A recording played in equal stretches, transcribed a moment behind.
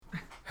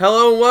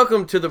Hello and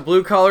welcome to the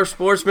Blue Collar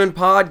Sportsman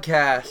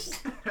podcast.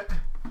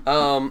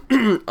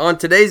 On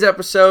today's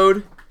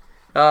episode,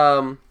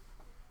 we're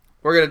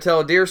going to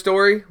tell a deer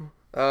story.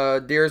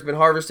 Deer has been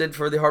harvested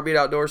for the Heartbeat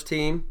Outdoors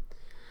team.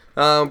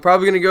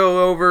 Probably going to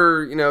go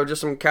over,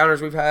 just some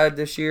encounters we've had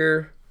this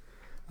year.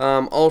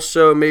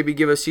 Also, maybe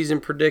give a season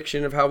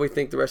prediction of how we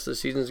think the rest of the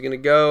season is going to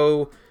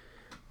go.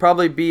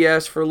 Probably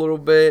BS for a little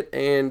bit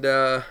and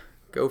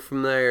go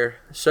from there.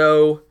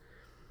 So,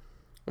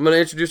 I'm going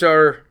to introduce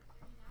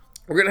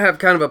we're going to have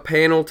kind of a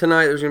panel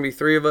tonight. There's going to be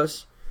three of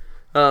us.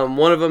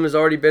 One of them has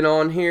already been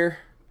on here.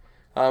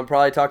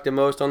 Probably talked the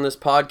most on this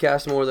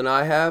podcast, more than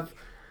I have.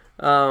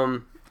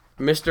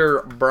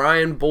 Mr.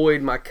 Brian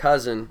Boyd, my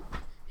cousin.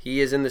 He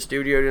is in the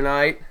studio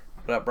tonight.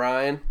 What up,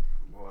 Brian?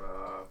 What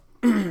up?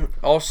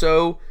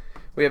 Also,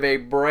 we have a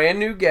brand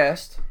new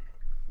guest.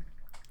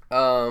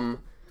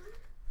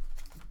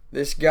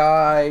 This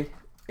guy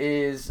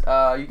is,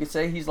 you could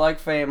say he's like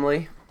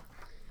family.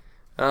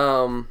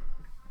 Known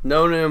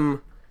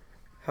him,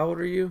 how old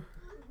are you?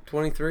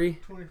 23?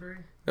 23.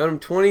 Known him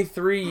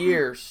 23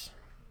 years.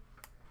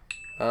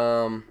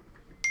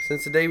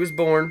 Since the day he was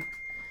born.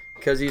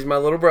 Because he's my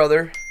little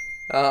brother.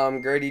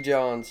 Grady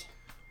Johns.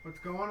 What's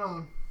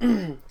going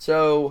on?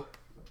 So,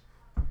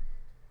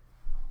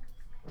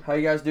 how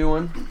you guys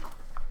doing?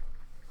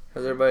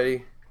 How's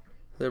everybody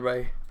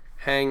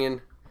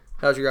hanging?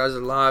 How's your guys'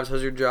 lives?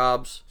 How's your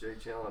jobs? Jay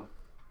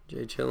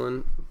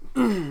chilling.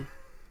 We're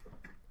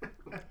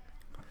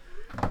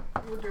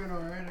doing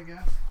alright, I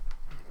guess.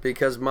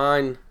 Because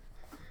mine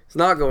is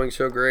not going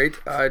so great.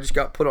 I just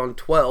got put on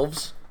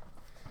 12s.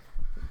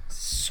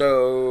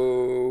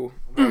 So,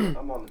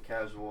 I'm on the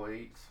casual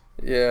 8s.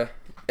 yeah,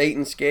 8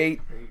 and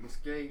skate. 8 and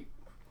skate.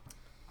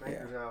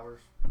 Banker's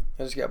hours.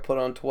 I just got put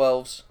on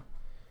 12s.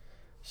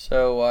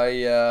 So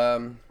I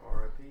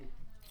R.I.P.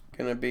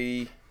 gonna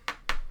be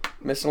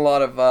missing a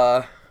lot of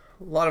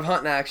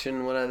hunting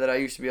action that I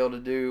used to be able to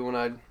do when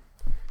I'd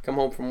come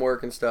home from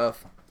work and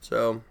stuff.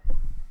 So,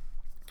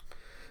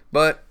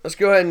 but let's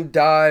go ahead and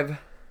dive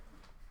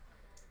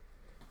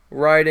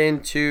right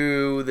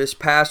into this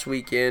past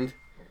weekend.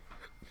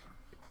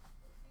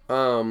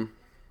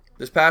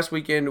 This past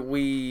weekend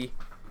the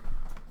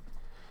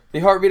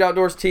Heartbeat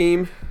Outdoors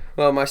team,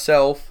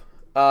 myself,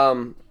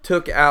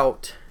 took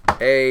out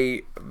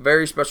a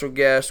very special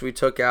guest. We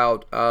took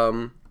out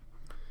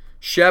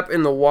Shep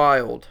in the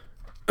Wild.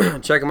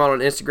 Check him out on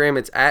Instagram.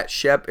 It's at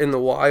Shep in the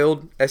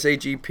Wild.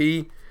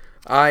 ShepInTheWild.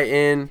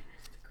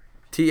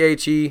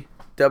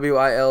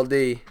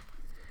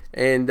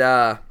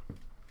 And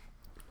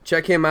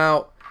check him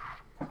out.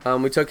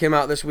 We took him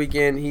out this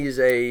weekend. He's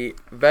a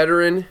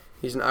veteran.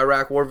 He's an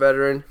Iraq War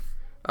veteran.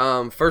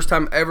 First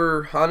time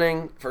ever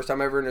hunting. First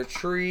time ever in a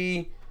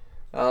tree.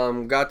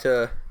 I'm not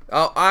going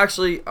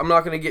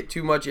to get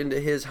too much into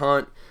his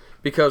hunt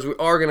because we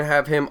are going to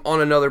have him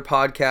on another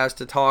podcast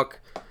to talk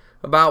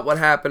about what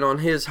happened on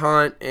his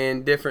hunt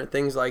and different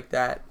things like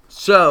that.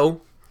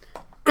 So,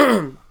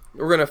 we're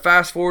going to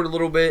fast forward a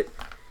little bit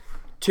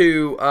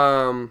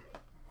to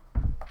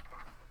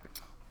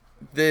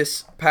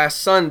this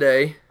past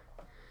Sunday.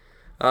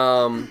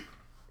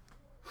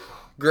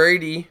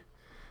 Grady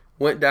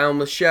went down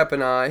with Shep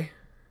and I,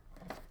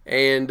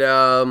 and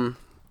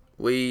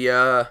we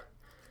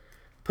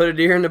put a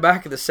deer in the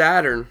back of the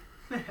Saturn.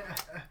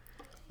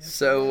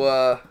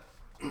 So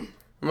I'm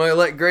going to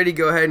let Grady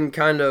go ahead and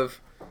kind of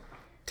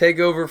take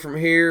over from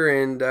here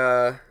and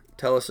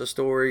tell us a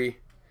story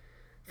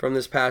from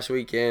this past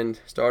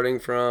weekend, starting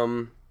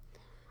from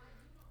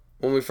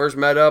when we first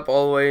met up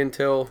all the way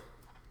until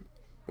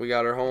we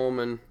got her home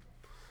and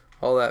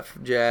all that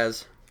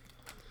jazz.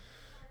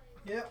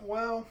 Yeah,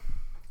 well,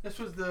 this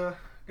was going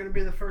to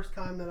be the first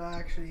time that I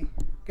actually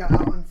got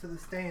out into the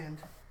stand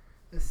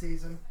this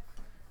season.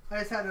 I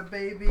just had a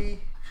baby.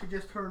 She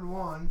just turned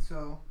 1,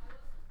 so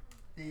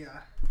the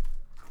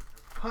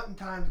hunting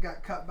times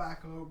got cut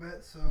back a little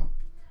bit, so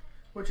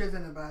which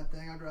isn't a bad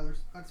thing.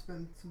 I'd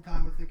spend some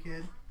time with the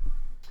kid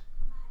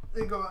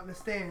than go out in the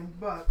stand,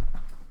 but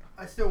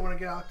I still want to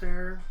get out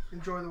there,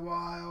 enjoy the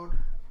wild,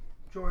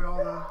 enjoy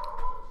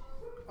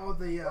all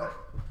the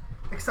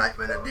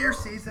excitement of deer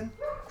season.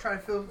 Try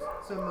to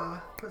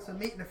put some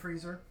meat in the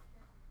freezer.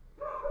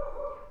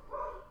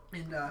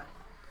 And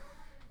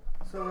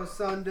so it was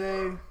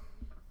Sunday.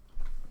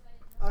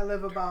 I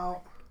live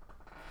about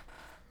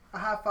a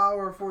half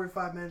hour or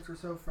 45 minutes or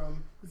so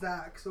from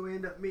Zach, so we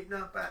end up meeting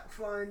up at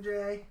Flying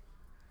J,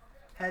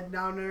 heading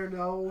down there in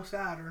the old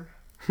Saturn.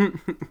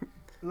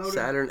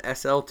 Saturn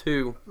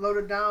SL2.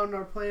 Loaded down.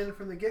 Our plan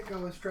from the get-go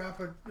was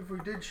if we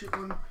did shoot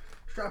one,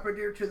 strap a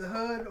deer to the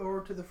hood or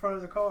to the front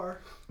of the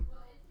car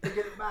to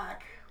get it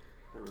back.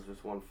 There was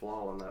just one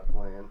flaw in that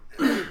plan.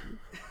 Did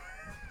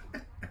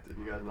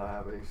you guys not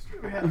have any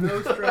straps? We had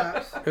no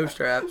straps. No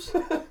straps.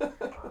 We're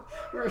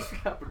going to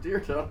strap a deer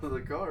down to the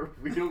car.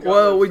 We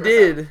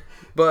did,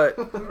 but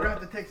We're going to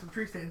have to take some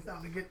tree stands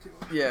down to get to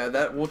them.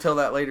 yeah, we'll tell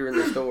that later in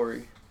the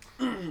story.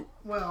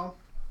 Well,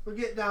 we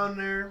get down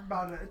there,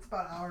 it's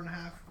about an hour and a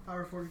half,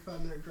 hour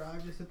 45 minute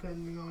drive, just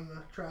depending on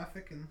the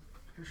traffic and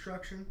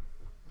construction.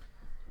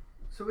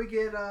 So So we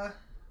get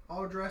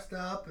all dressed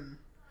up and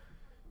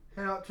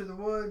head out to the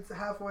woods.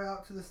 Halfway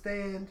out to the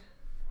stand,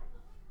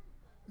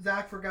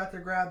 Zach forgot to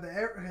grab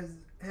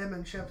him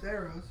and Shep's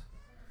arrows,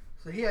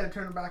 so he had to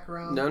turn it back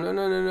around.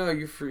 No.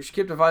 You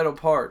skipped a vital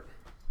part.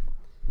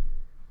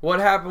 What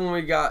happened when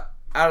we got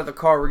out of the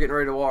car? We're getting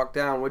ready to walk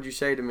down. What'd you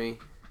say to me?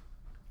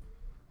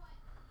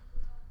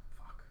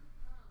 Fuck.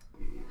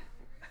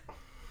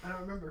 I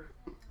don't remember.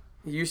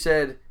 You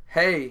said,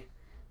 "Hey,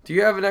 do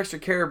you have an extra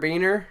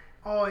carabiner?"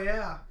 Oh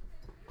yeah.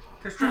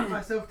 To strap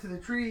myself to the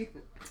tree,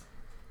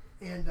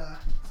 and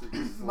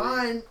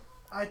mine,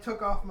 I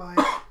took off my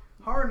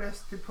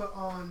harness to put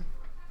on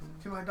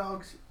to my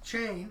dog's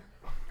chain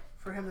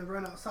for him to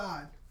run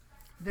outside.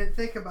 Didn't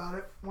think about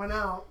it. Went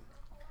out,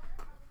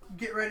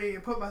 get ready to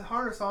put my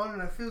harness on,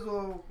 and it feels a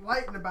little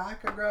light in the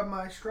back. I grabbed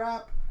my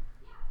strap,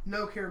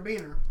 no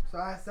carabiner. So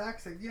I asked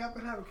Zach, "Do you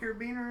happen to have a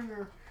carabiner in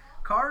your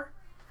car?"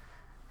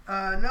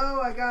 No,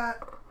 I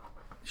got.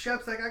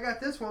 Shep's like, "I got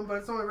this one, but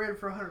it's only rated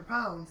for 100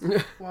 pounds."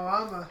 Well,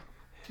 I'm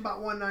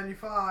about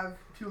 195,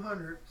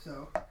 200,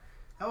 so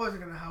that wasn't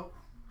going to help.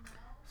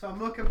 So I'm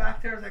looking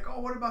back there, I was like, "Oh,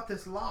 what about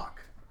this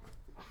lock?"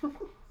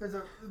 There's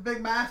a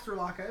big master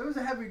lock. It was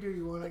a heavy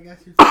duty one, I guess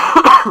you'd say.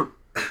 I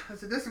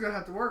said, "This is going to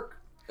have to work."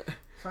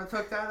 So I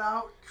took that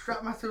out,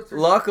 strapped myself to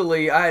the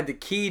Luckily, I had the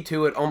key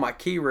to it on my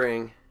key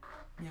ring.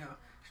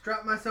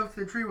 Strapped myself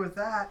to the tree with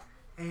that,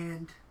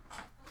 and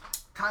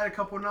tied a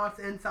couple knots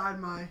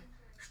inside my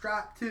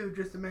strap too,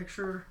 just to make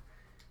sure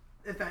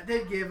if that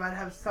did give, I'd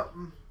have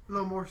something, a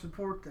little more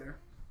support there.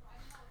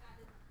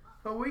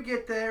 But we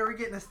get there, we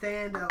get in the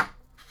stand up.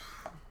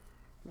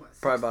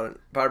 Probably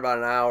about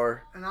an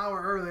hour. An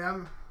hour early.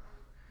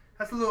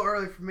 That's a little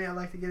early for me. I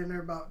like to get in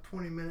there about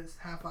 20 minutes,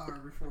 half hour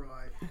before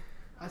light.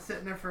 I was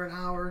sitting there for an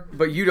hour.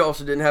 But you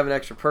also didn't have an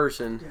extra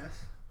person.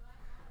 Yes.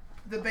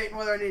 Debating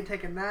whether I need to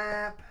take a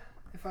nap,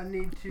 if I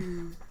need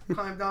to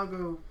climb down,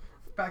 go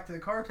back to the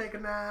car, take a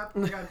nap.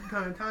 I got a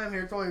ton of time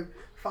here. It's only a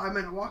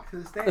 5-minute walk to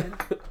the stand.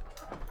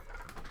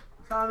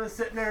 So I'm just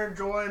sitting there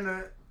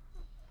enjoying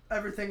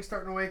everything's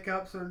starting to wake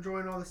up, so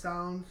enjoying all the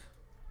sounds.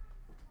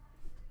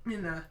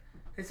 And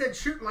they said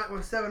shooting light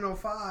was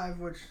 7:05,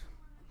 which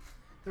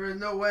there is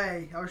no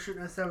way I was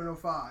shooting at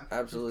 7:05.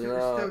 Absolutely not.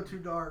 not. It's still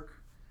too dark.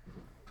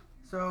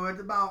 So it's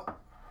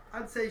about,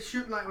 I'd say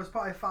shooting light was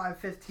probably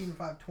 5:15,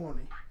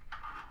 5:20.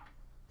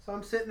 So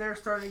I'm sitting there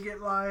starting to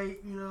get light,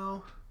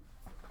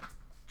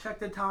 check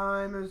the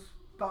time. It was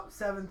about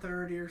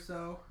 7:30 or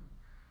so.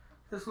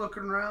 Just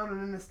looking around,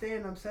 and in the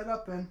stand I'm set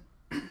up in,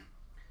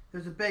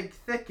 there's a big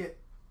thicket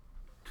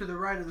to the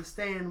right of the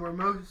stand where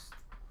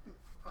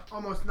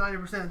almost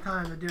 90% of the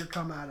time the deer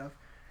come out of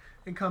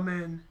and come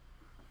in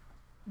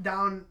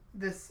down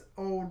this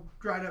old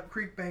dried up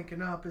creek bank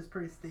and up. Is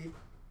pretty steep.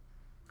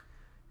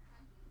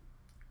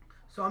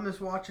 So I'm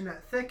just watching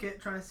that thicket,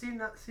 trying to see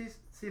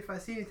if I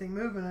see anything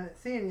moving. I didn't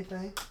see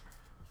anything.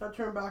 So I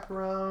turned back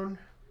around.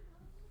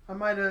 I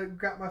might have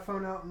grabbed my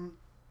phone out and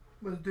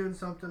was doing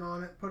something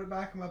on it. Put it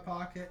back in my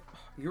pocket.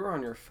 You were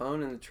on your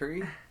phone in the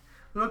tree?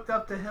 Looked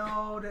up the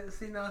hill, didn't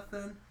see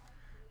nothing.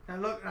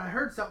 And I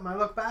heard something. I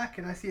look back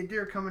and I see a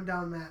deer coming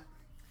down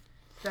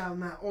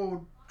that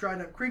old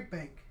dried up creek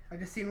bank. I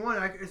just seen one.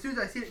 As soon as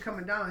I seen it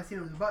coming down, I seen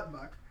it was a button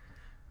buck.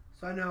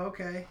 So I know,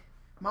 okay,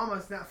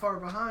 Mama's not far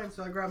behind.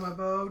 So I grab my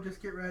bow,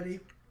 just get ready.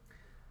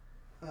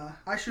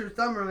 I shoot a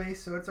thumb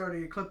release, so it's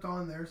already clipped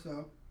on there,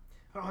 so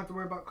I don't have to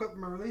worry about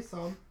clipping my release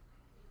on.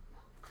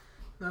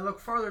 And I look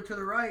farther to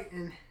the right,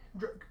 and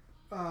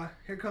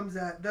here comes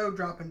that doe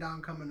dropping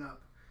down, coming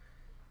up.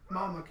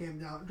 Mama came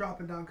down,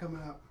 dropping down,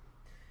 coming up.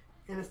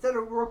 And instead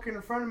of working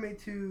in front of me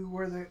to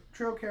where the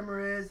trail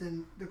camera is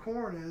and the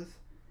corn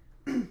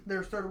is,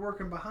 they started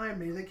working behind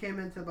me. They came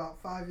into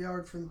about 5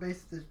 yards from the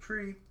base of this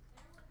tree.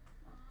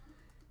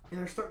 And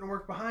they're starting to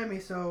work behind me,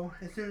 so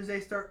as soon as they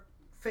start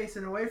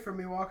facing away from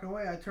me, walking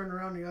away, I turn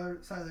around the other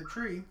side of the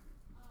tree.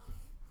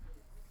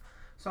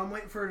 So I'm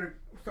waiting for her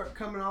to start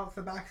coming off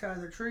the back side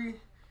of the tree.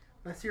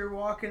 I see her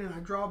walking, and I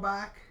draw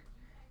back.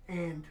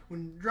 And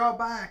when you draw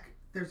back,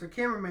 there's a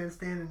cameraman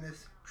standing in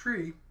this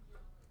tree.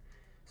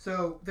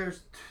 So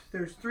there's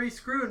 3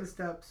 screw-in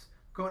steps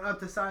going up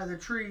the side of the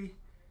tree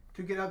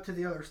to get up to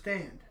the other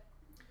stand.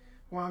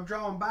 Well, I'm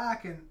drawing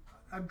back, and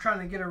I'm trying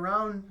to get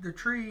around the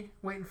tree,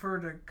 waiting for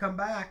her to come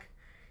back.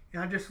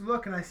 And I just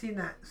look, and I seen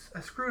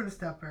a screw-in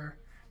step there.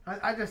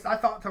 I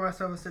thought to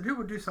myself, I said, who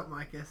would do something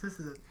like this? This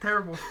is a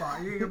terrible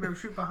spot. You're going to be able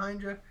to shoot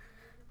behind you.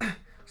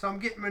 So I'm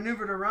getting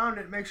maneuvered around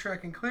it, make sure I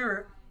can clear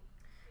it.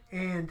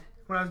 And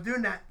when I was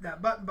doing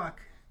that button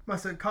buck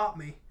must have caught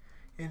me.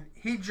 And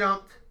he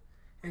jumped.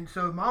 And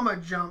so Mama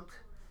jumped.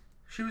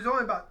 She was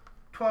only about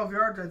 12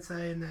 yards, I'd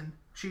say. And then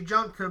she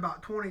jumped to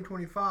about 20,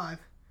 25.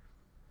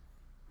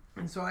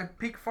 And so I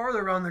peeked farther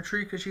around the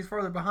tree because she's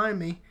farther behind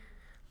me.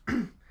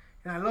 And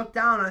I looked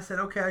down and I said,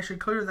 okay, I should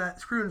clear that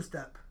screw-in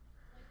step.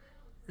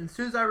 And as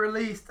soon as I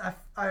released,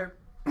 I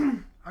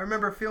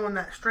remember feeling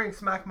that string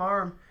smack my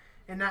arm.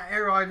 And that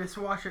arrow, I just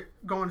watched it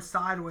going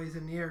sideways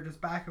in the air, just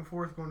back and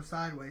forth going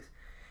sideways.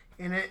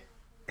 And it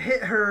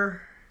hit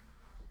her.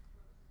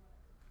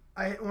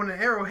 When the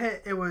arrow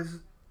hit, it was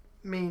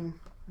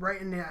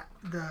right in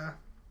the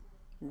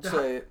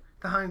Say it.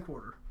 the hind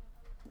quarter.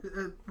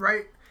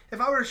 Right.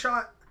 If I would have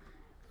shot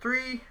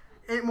 8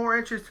 more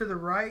inches to the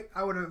right,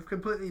 I would have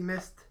completely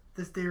missed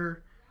this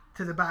deer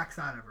to the back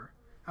side of her.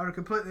 I would have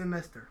completely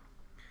missed her.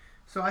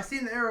 So I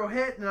seen the arrow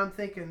hit, and I'm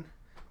thinking,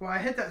 well, I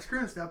hit that screw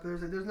and step.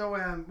 There's no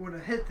way I would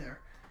have hit there.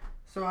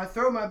 So I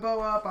throw my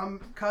bow up. I'm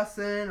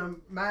cussing.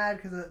 I'm mad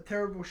because of that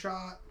terrible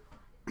shot.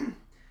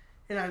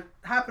 And I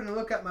happen to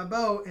look at my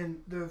bow,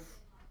 and the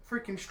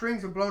freaking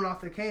strings are blown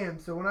off the cam.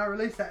 So when I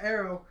released that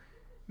arrow,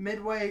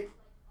 midway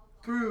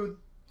through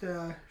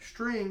the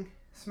string,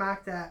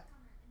 smacked that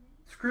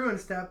screw and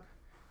step,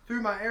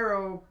 threw my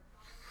arrow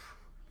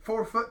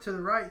 4 foot to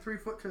the right, 3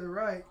 foot to the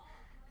right,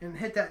 and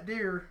hit that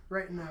deer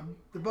right in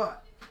the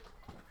butt.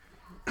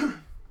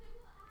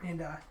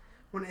 And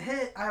when it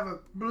hit, I have a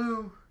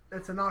blue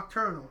that's a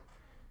nocturnal.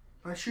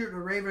 I shoot a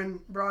Raven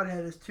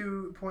broadhead is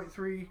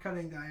 2.3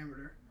 cutting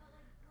diameter,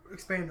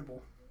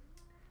 expandable.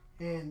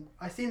 And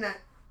I seen that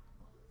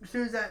as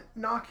soon as that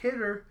knock hit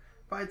her,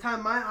 by the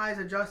time my eyes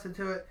adjusted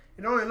to it,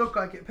 it only looked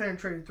like it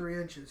penetrated 3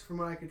 inches from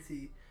what I could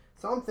see.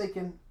 So I'm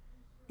thinking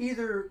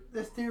either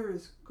this deer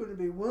is going to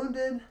be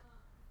wounded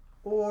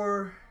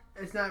or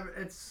it's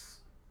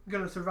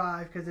going to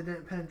survive because it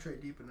didn't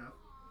penetrate deep enough.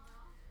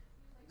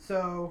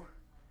 So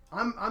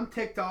I'm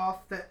ticked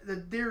off that the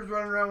deer's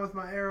running around with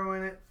my arrow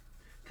in it,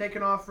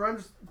 taking off,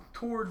 runs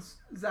towards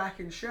Zach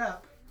and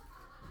Shep.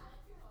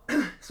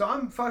 So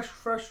I'm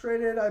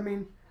frustrated. I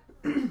mean,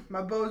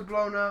 my bow's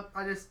blown up.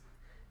 I just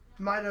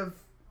might have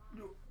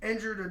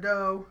injured a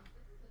doe.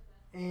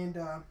 And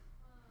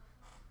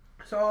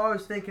so all I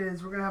was thinking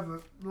is we're going to have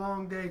a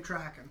long day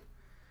tracking.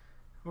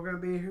 We're going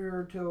to be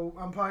here till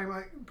I'm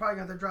probably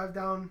going to drive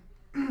down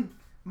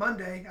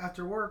Monday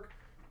after work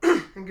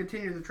and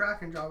continue the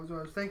tracking job is what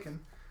I was thinking.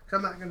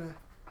 Because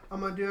I'm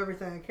going to do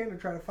everything I can to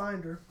try to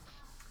find her.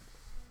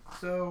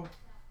 So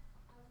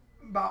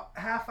about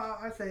half hour,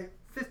 I'd say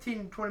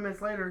 15, 20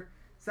 minutes later,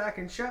 Zach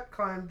and Shep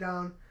climbed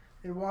down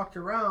and walked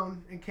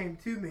around and came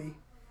to me.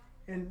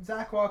 And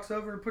Zach walks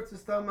over and puts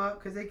his thumb up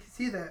because they can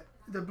see that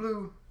the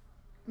blue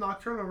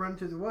nocturnal run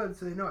through the woods,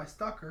 so they know I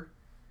stuck her.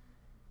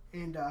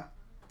 And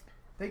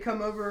they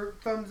come over,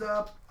 thumbs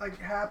up, like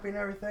happy and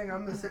everything.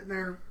 I'm just sitting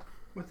there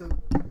with a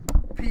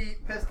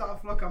pissed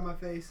off look on my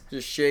face,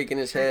 just shaking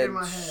his head,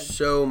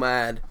 so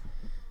mad.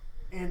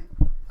 And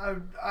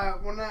after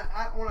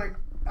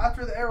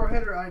the arrow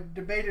hit her, I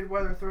debated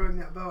whether throwing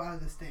that bow out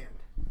of the stand.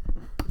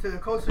 To the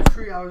closest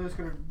tree, I was just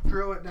going to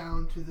drill it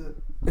down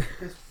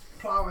just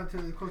plow into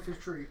the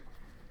closest tree.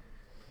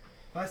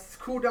 I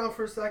cooled down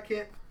for a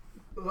second,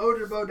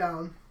 loaded the bow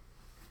down,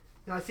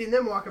 and I seen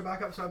them walking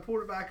back up, so I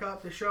pulled it back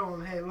up to show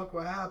them, hey, look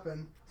what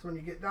happened. So when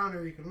you get down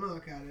there, you can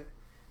look at it.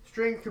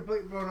 String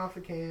completely blown off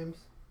the cams.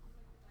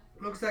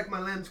 Looks like my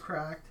lens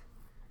cracked.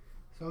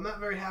 So I'm not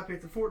very happy.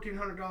 It's a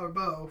 $1,400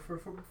 bow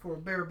for a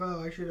bare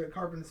bow. I shoot a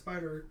Carbon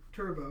Spider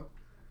Turbo.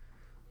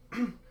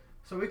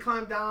 So we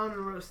climbed down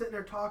and we're sitting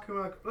there talking.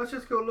 We're like, let's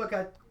just go look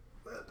at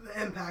what the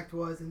impact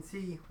was and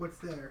see what's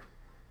there.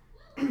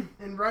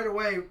 And right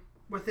away,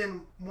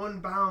 within one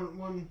bound,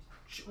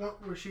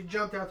 where she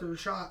jumped after the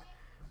shot,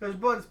 there's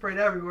blood sprayed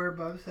everywhere.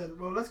 But I said,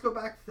 well, let's go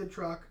back to the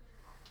truck.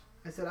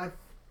 I said,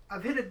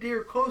 I've hit a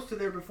deer close to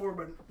there before,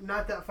 but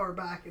not that far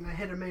back, and I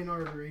hit a main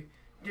artery.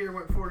 Deer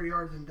went 40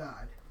 yards and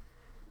died.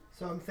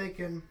 So I'm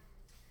thinking,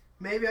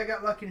 maybe I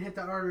got lucky and hit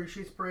that artery.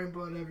 She's spraying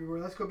blood everywhere.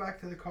 Let's go back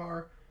to the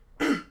car.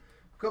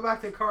 Go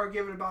back to the car,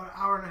 give it about an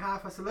hour and a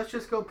half. I said, let's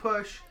just go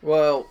push.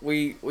 Well,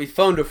 we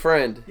phoned a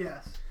friend.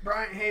 Yes.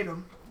 Brian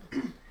Hayden.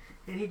 And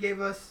he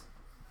gave us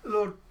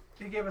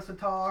a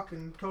talk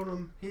and told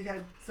him he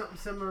had something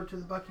similar to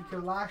the buck he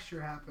killed last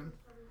year happen.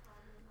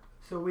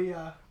 So we,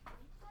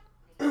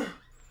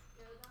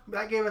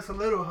 that gave us a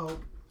little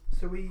hope.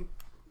 So we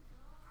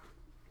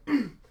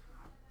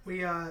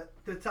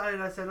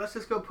decided, I said, let's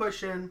just go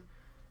push in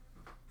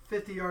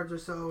 50 yards or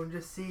so and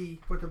just see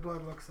what the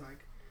blood looks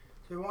like.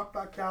 So we walk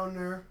back down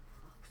there,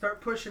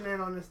 start pushing in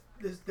on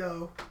this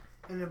doe,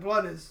 and the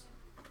blood is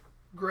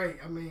great.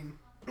 I mean,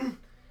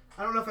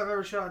 I don't know if I've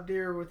ever shot a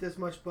deer with this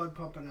much blood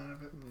pumping out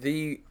of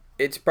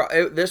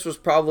it. This was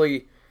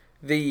probably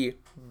the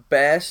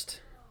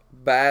best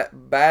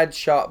bad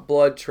shot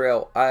blood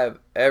trail I have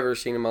ever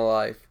seen in my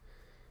life.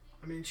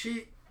 I mean,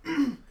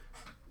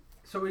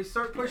 so we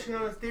start pushing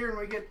on this deer, and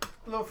we get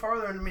a little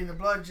farther, and I mean, the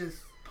blood just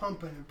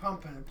pumping and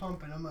pumping and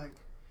pumping.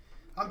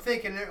 I'm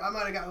thinking I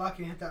might have got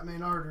lucky and hit that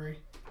main artery.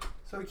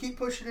 So we keep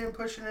pushing in,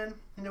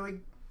 and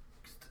then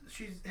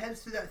she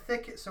heads through that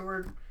thicket, so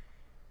we're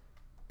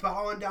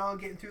bowing down,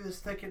 getting through this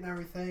thicket and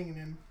everything, and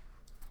then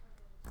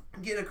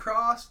get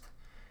across,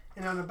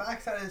 and on the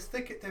backside of this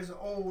thicket, there's an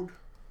old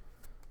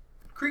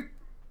creek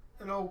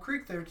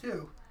there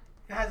too.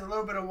 It has a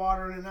little bit of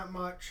water in it, not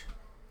much.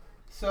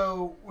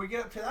 So we get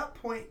up to that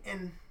point,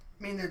 and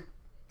I mean,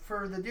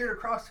 for the deer to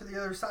cross to the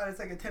other side, it's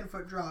like a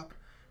 10-foot drop.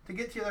 To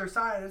get to the other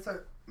side, it's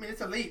a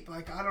leap.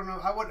 Like, I don't know,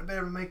 I wouldn't have been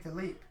able to make the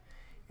leap.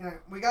 And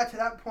we got to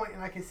that point,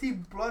 and I can see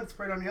blood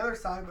sprayed on the other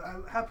side, but I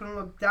happened to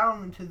look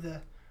down into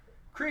the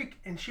creek,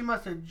 and she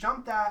must have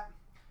jumped that,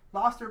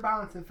 lost her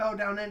balance and fell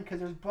down in because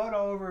there's blood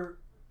all over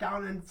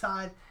down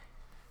inside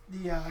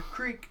the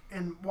creek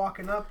and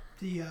walking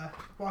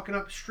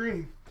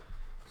upstream.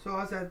 So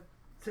I said,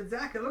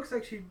 Zach, it looks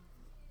like she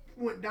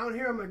went down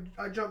here.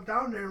 I jumped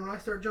down there, and when I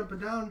started jumping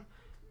down,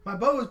 my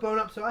bow was blown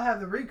up, so I have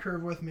the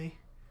recurve with me,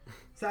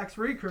 Zach's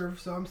recurve.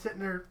 So I'm sitting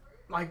there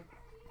like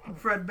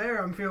Fred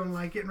Bear. I'm feeling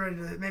like getting ready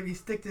to maybe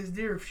stick this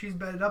deer if she's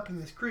bedded up in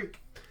this creek.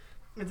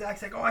 And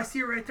Zach's like, oh, I see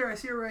her right there. I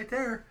see her right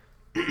there.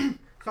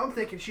 So I'm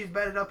thinking she's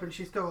bedded up and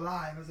she's still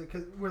alive,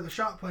 cause where the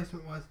shot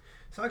placement was.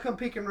 So I come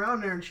peeking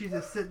around there, and she's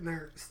just sitting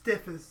there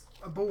stiff as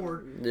a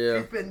board. Yeah.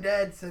 She's been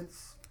dead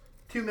since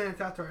 2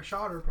 minutes after I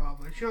shot her,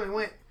 probably. She only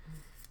went,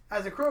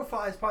 as a crow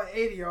flies, probably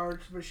 80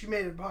 yards, but she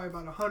made it probably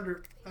about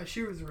 100 as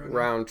she was running.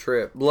 Round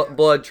trip.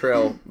 Blood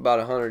trail, about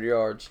 100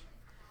 yards.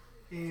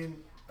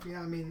 And, yeah,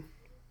 I mean,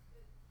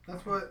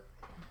 that's what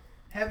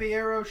heavy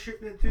arrow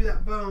shooting it through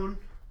that bone,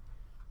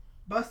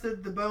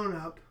 busted the bone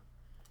up,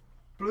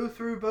 blew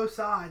through both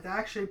sides. I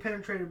actually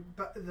penetrated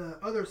the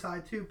other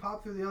side, too,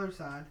 popped through the other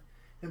side,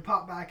 and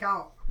popped back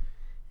out.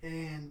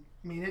 And,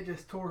 I mean, it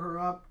just tore her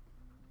up.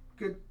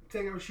 Good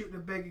thing I was shooting a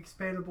big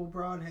expandable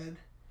broadhead.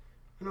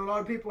 I know a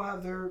lot of people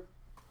have their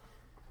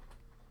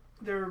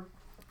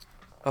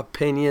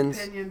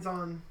opinions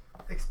on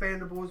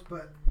expandables,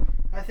 but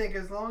I think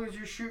as long as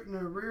you're shooting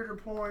a rear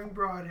deploying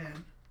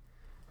broadhead,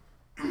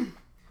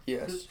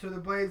 yes, so the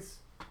blades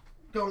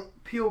don't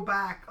peel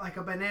back like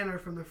a banana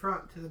from the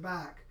front to the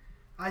back,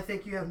 I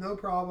think you have no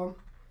problem.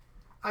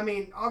 I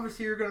mean,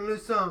 obviously you're going to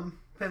lose some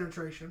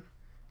penetration,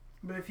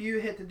 but if you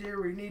hit the deer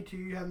where you need to,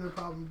 you have no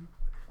problem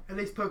at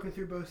least poking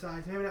through both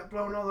sides. Maybe not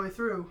blowing all the way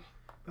through,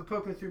 but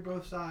poking through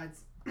both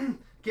sides,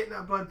 getting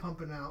that blood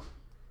pumping out.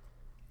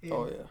 And,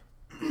 oh yeah.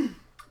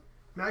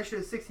 I shot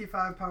a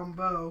 65-pound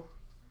bow,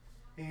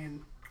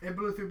 and it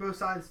blew through both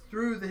sides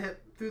through the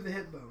hip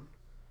bone.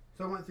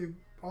 So I went through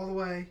all the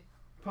way,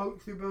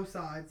 poked through both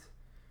sides.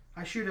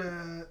 I shoot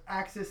a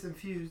Axis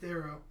infused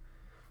arrow.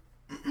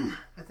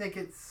 I think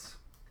it's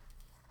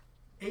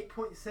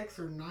 8.6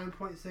 or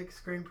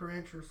 9.6 grain per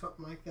inch or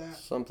something like that.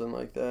 Something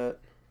like that.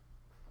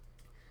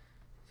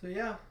 So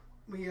yeah,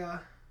 we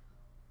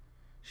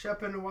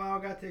Shep in a while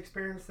got to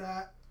experience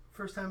that.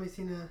 First time we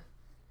seen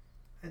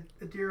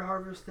a deer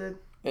harvested.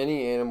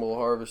 Any animal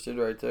harvested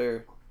right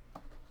there.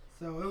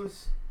 So it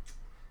was.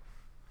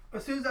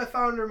 As soon as I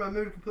found her, my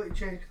mood completely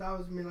changed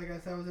because like I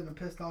said, I was in a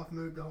pissed off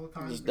mood the whole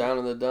time. Just down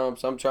in the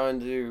dumps. I'm trying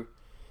to,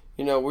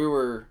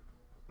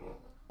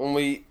 when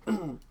we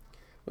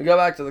got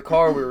back to the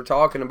car, we were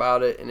talking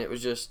about it, and it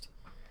was just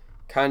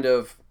kind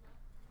of,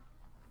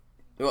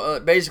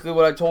 basically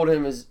what I told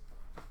him is,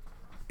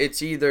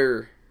 it's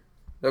either,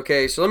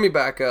 okay, so let me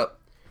back up.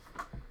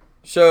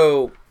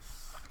 So,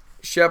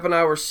 Shep and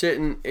I were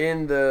sitting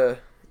in the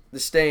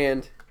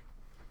stand,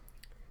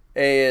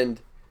 and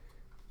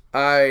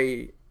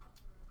I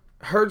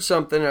heard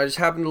something, and I just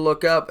happened to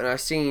look up, and I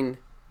seen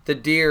the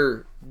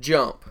deer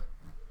jump.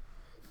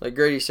 Like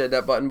Grady said,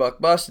 that button buck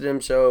busted him,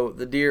 so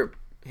the deer,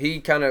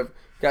 he kind of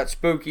got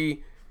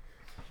spooky.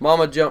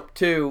 Mama jumped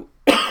too,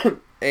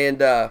 and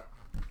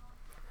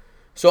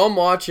so I'm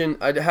watching.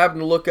 I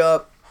happened to look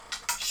up.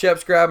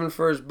 Shep's grabbing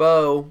for his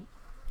bow,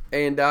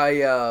 and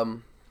I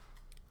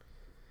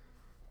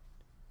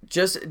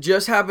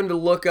just happened to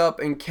look up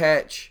and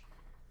catch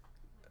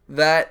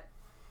that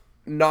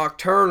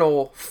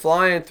nocturnal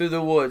flying through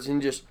the woods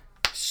and just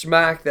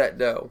smack that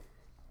doe.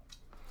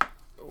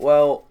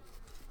 Well,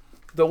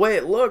 the way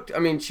it looked, I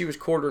mean, she was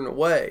quartering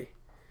away,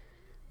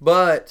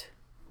 but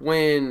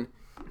when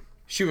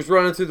she was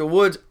running through the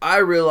woods, I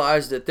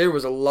realized that there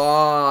was a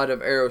lot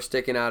of arrows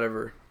sticking out of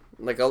her,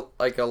 like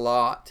a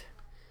lot.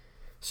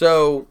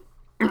 So,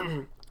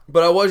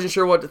 but I wasn't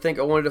sure what to think.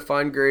 I wanted to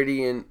find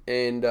Grady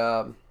and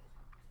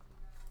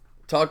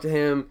talk to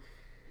him,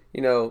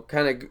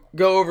 kind of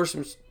go over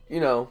some,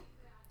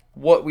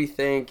 what we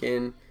think.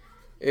 And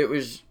it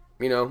was,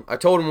 I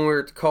told him when we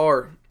were at the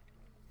car,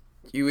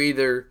 you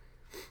either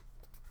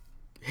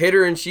hit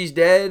her and she's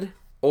dead,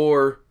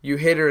 or you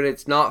hit her and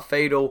it's not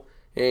fatal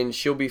and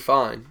she'll be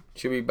fine.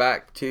 She'll be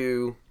back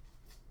to,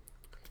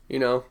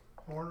 Horn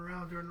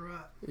around during the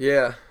rut.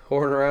 Yeah,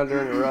 horn around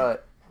during the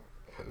rut.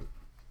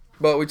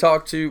 But we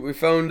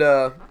phoned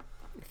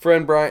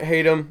friend Bryant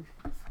Hayden,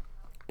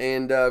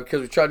 and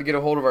because we tried to get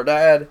a hold of our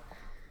dad,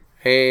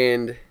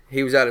 and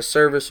he was out of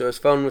service, so his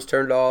phone was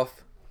turned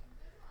off.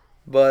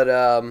 But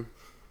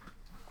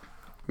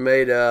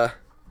made a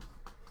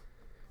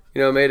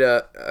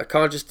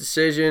conscious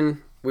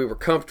decision. We were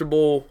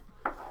comfortable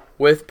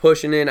with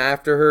pushing in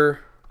after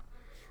her,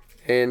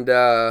 and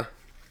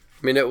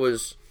it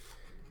was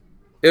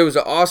an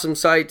awesome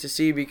sight to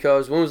see,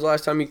 because when was the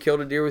last time you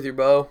killed a deer with your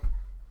bow?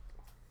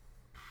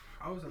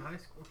 I was in high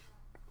school.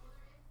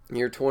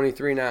 You're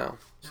 23 now,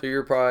 so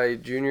you're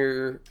probably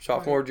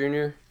sophomore,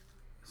 junior?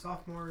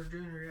 Sophomore or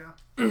junior, yeah.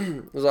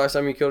 When was the last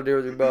time you killed a deer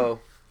with your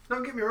bow?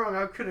 Don't get me wrong,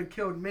 I could have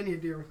killed many a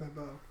deer with my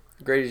bow.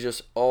 Grady's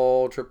just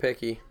ultra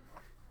picky.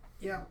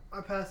 Yeah,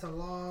 I passed a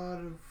lot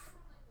of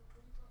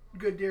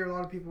good deer a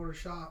lot of people would have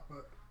shot,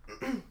 but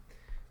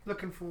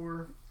looking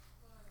for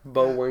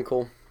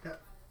Bullwinkle.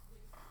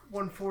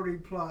 140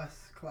 plus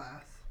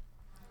class.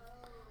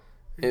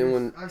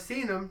 And I've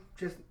seen them,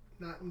 just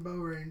not in bow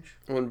range.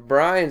 When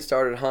Bryan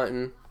started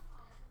hunting,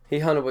 he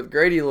hunted with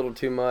Grady a little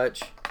too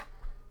much,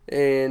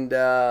 and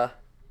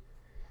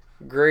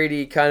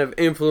Grady kind of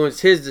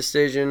influenced his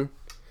decision,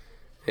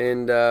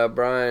 and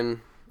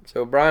Bryan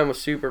was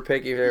super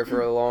picky there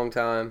for a long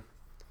time.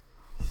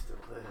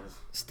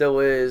 Still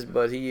is,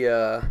 but he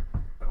Elmer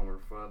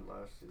Fudd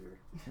last year.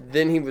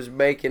 Then he was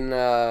making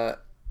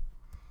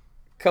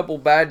couple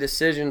bad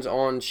decisions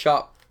on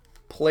shot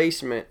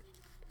placement.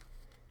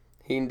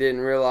 He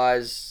didn't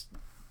realize.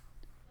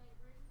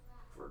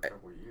 For a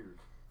couple years.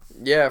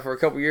 Yeah, for a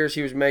couple years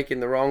he was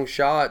making the wrong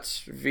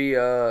shots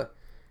via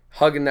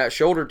hugging that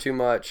shoulder too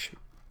much.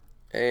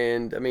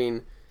 And I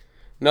mean,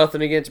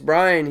 nothing against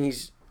Bryan.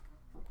 He's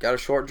got a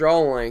short draw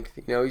length.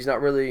 He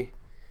wasn't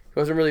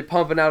really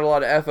pumping out a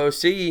lot of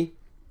FOC.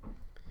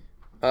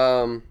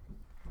 And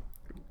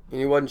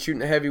he wasn't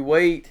shooting a heavy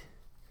weight.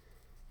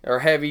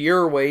 Or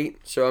heavier weight,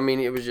 so I mean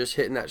it was just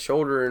hitting that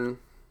shoulder and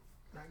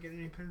not getting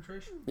any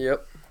penetration.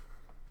 Yep.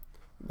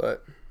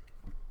 But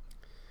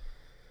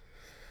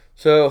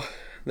so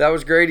that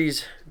was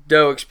Grady's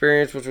doe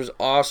experience, which was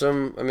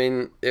awesome. I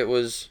mean,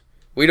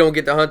 we don't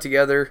get to hunt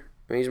together.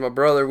 I mean, he's my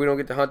brother. We don't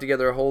get to hunt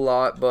together a whole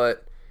lot,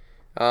 but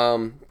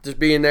just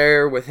being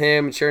there with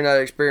him and sharing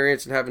that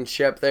experience and having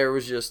Shep there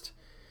was just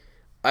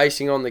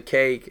icing on the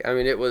cake. I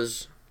mean,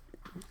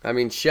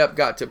 Shep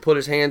got to put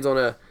his hands on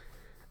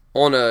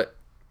a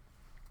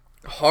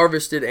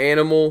harvested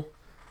animal,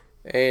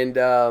 and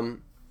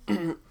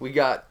we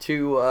got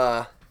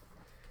to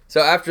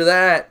so after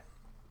that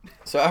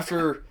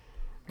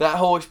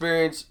whole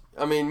experience,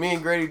 I mean, me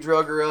and Grady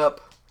drug her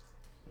up.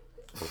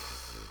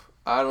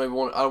 I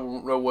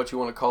don't know what you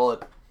want to call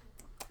it,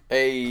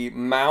 a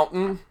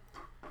mountain.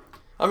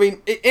 I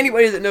mean,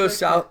 anybody that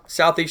knows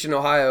southeastern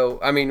Ohio,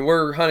 I mean,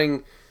 we're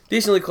hunting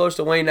decently close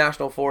to Wayne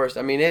National Forest.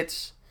 I mean,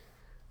 it's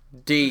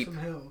deep,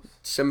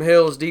 some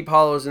hills, deep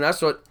hollows, and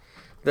that's what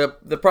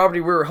the property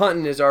we were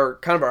hunting is our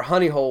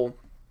honey hole,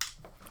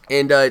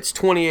 and it's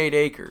 28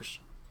 acres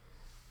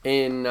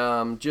in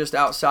just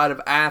outside of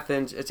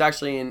Athens. It's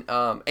actually in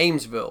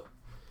Amesville,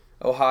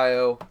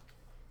 Ohio,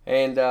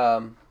 and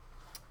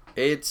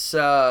it's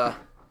I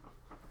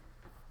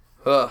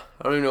don't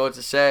even know what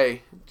to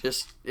say.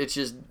 It's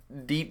just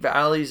deep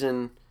valleys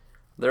and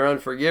they're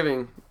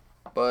unforgiving,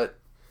 but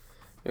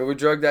we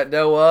drug that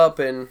doe up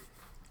and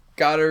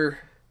got her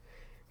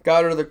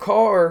to the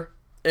car,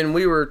 and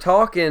we were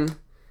talking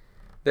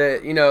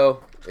that,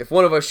 if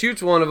one of us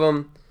shoots one of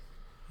them,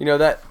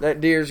 that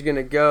deer's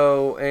gonna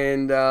go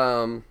and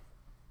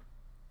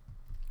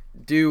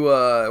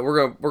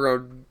we're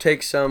gonna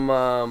take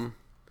some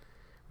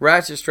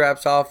ratchet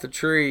straps off the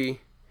tree,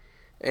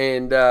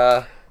 and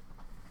we're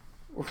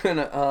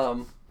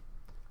gonna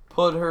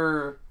put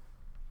her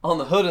on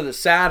the hood of the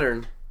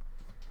Saturn,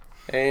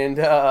 and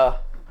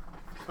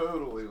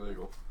totally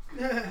legal.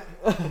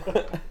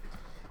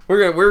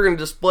 we're gonna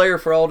display her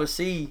for all to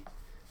see,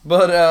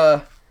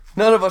 but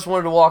none of us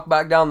wanted to walk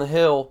back down the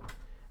hill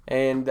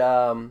and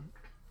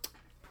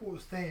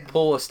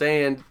pull a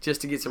stand just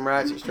to get some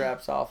ratchet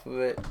straps off of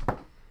it.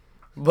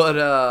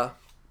 But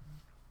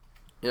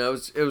it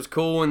was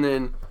cool, and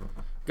then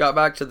got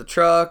back to the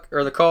truck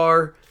or the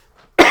car,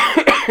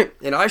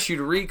 and I shoot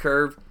a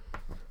recurve.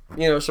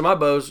 So my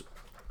bow's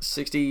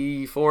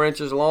 64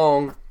 inches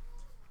long,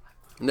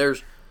 and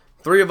there's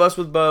 3 of us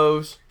with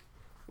bows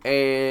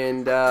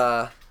and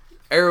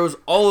arrows,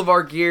 all of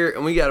our gear,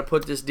 and we got to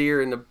put this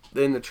deer in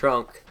the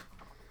trunk.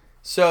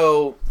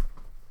 So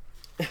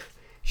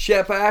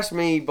Shep asked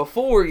me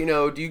before,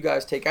 do you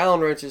guys take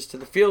Allen wrenches to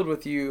the field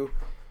with you,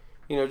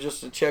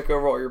 just to check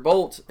over all your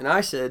bolts? And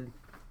I said,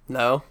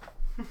 no.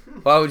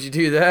 Why would you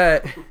do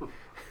that?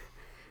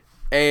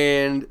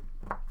 And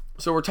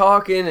so we're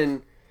talking,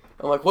 and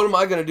I'm like, what am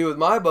I going to do with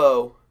my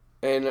bow?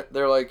 And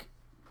they're like,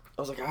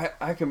 I was like,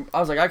 I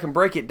can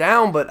break it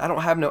down, but I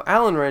don't have no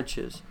Allen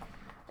wrenches.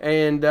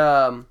 And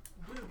dude,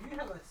 you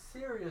have a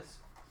serious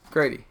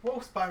Grady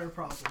wolf spider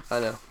problem. I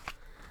know.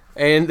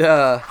 And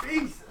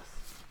Jesus.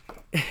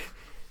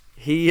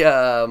 He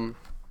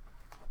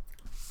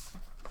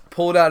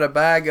pulled out a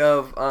bag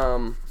of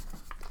out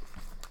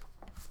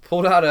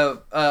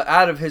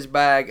of his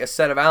bag a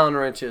set of Allen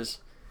wrenches.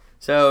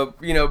 So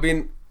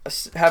having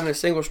a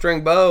single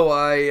string bow,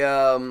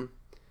 I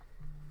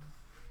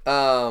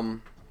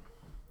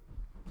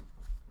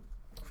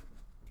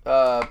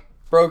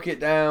broke it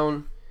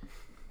down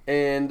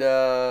and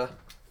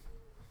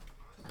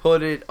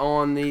put it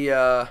on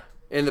the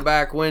in the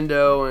back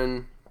window,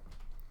 and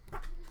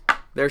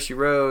there she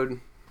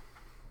rode.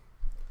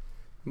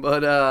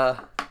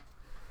 But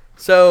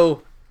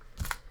so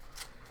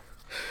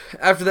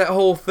after that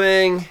whole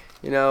thing,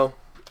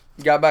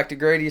 got back to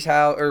Grady's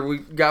house, or we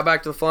got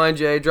back to the Flying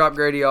J, dropped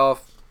Grady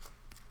off,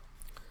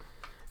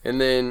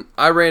 and then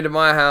I ran to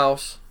my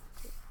house.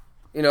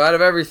 Out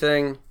of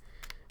everything,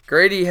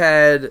 Grady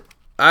had,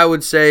 I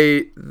would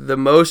say, the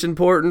most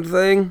important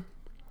thing,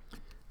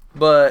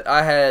 but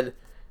I had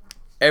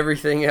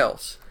everything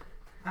else.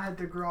 I had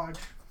the garage.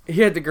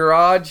 He had the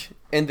garage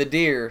and the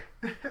deer.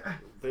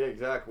 The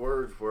exact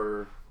words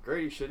were,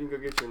 Grady, shouldn't you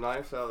go get your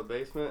knives out of the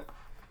basement?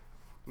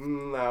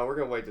 No, we're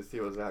going to wait to see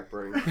what Zach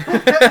brings.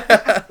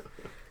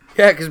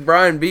 Yeah, because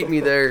Brian beat me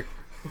there.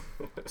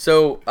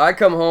 So I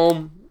come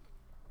home,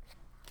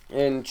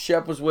 and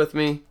Shep was with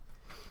me.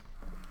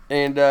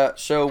 And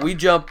so we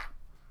jump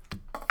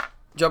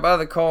out of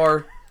the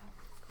car,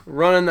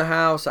 run in the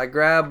house. I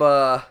grab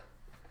my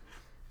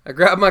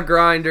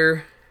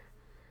grinder.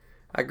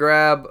 I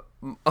grab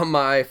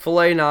my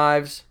fillet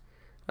knives.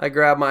 I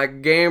grab my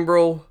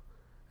gambrel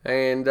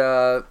and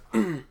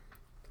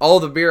all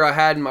the beer I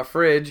had in my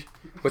fridge,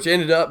 which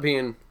ended up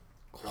being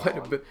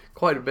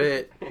quite a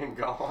bit. And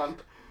gone.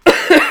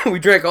 We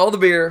drank all the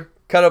beer,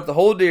 cut up the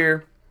whole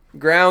deer,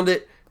 ground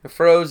it, and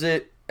froze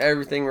it.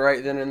 Everything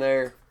right then and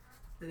there.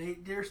 And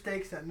ate deer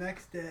steaks that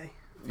next day.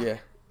 Yeah,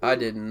 I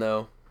didn't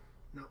know.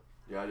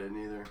 Yeah, I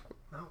didn't either.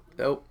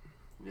 Nope.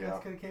 You Yeah. guys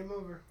could have came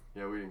over.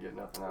 Yeah, we didn't get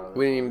nothing out of it.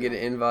 We didn't even get an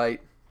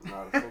invite.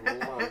 Not a single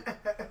one.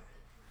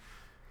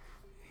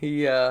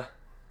 He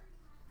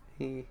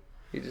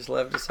just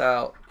left us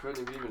out.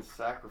 Couldn't have even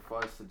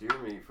sacrificed the deer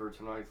meat for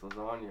tonight's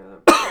lasagna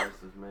that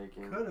Bryce is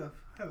making. Could have.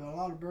 I have a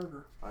lot of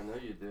burger. I know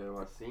you do.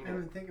 I've seen I didn't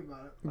even it. think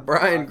about it.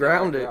 Brian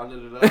ground it.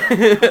 Grounded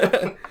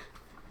it up.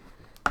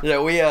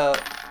 Yeah, we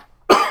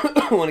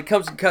when it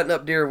comes to cutting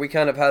up deer, we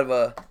kind of have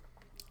a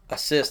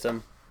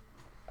system.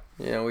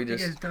 You know, we You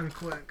just guys done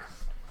quick.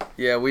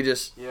 yeah, we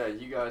just Yeah,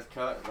 you guys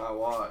cut and I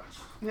watch.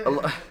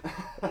 That's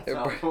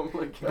how I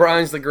normally cut.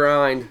 Brian's the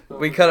grind.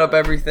 We cut up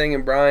everything,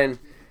 and Brian,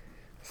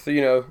 so, you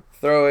know,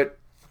 throw it,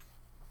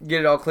 get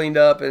it all cleaned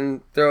up,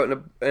 and throw it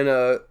in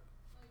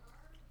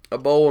a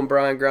bowl, and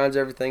Brian grinds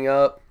everything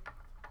up.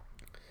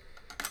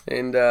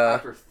 And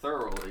After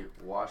thoroughly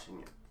washing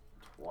it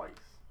twice.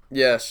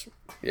 yes,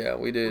 yeah,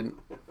 we did.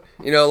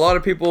 You know, a lot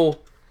of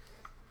people.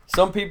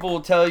 Some people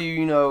will tell you,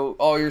 you know,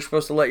 oh, you're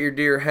supposed to let your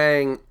deer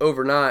hang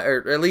overnight,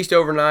 or at least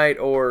overnight,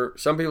 or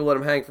some people let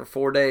them hang for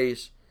 4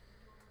 days.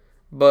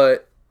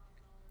 But,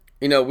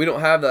 you know, we don't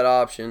have that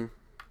option.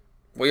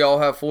 We all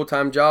have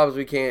full-time jobs.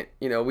 We can't,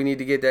 you know, we need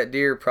to get that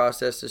deer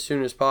processed as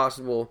soon as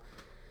possible.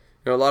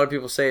 You know, a lot of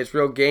people say it's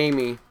real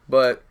gamey,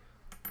 but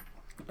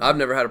I've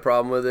never had a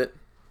problem with it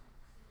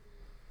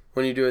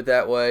when you do it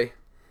that way.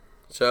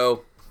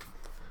 So,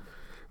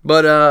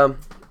 but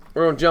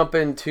we're going to jump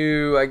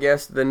into, I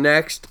guess, the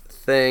next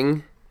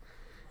thing.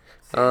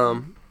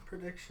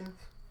 Predictions.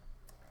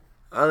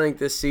 I think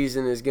this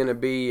season is going to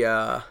be,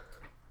 I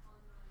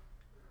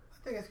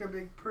think it's going to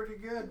be pretty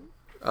good.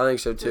 I think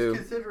so Just too.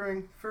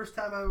 considering first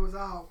time I was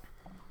out,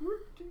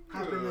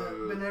 I've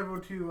been able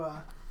to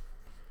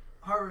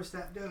harvest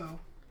that doe.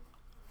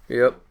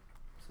 Yep.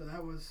 So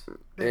that was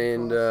big.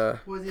 And, plus.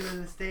 Wasn't even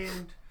in the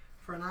stand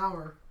for an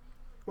hour.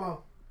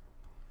 Well,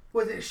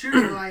 was it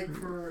shooting light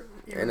for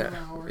even an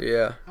hour?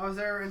 Yeah. I was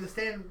there in the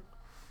stand.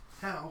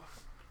 Hell,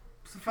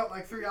 so it felt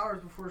like 3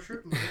 hours before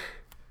shooting light.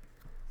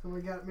 So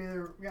we got me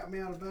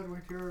out of bed way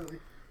too early.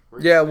 Were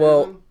you Yeah,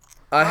 well,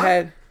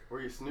 snoozing?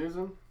 Were you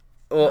snoozing?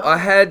 No. I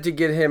had to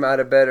get him out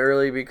of bed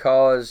early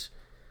because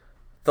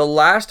the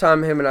last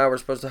time him and I were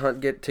supposed to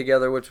get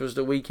together, which was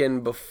the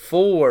weekend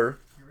before,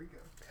 Here we go.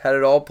 had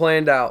it all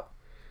planned out.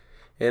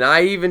 And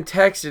I even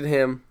texted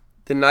him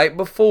the night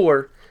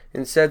before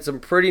and said some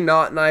pretty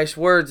not nice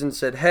words and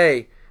said,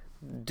 hey,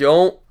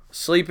 don't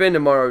sleep in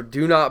tomorrow.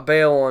 Do not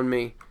bail on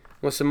me,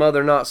 with some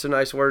other not so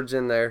nice words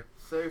in there.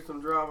 Save some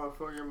drama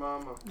for your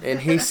mama. And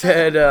he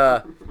said,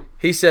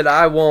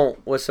 I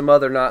won't, with some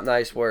other not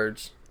nice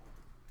words.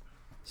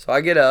 So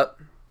I get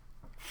up,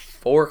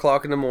 4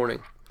 o'clock in the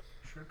morning.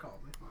 Should have called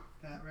me.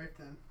 That right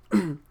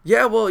then.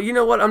 Yeah, well, you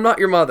know what? I'm not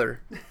your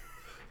mother.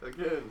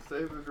 Again,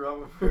 save the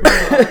drama for your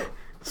mama.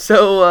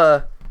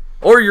 So,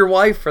 or your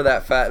wife for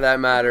that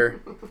matter.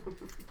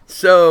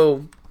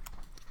 So,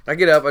 I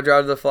get up, I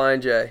drive to the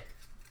Flying J.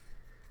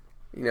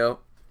 You know,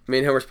 me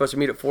and him were supposed to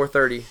meet at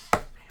 4:30.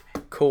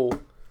 Cool.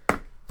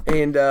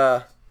 And,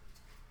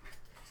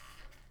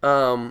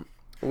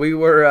 we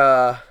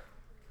were,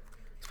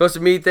 supposed to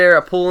meet there.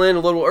 I pull in a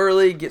little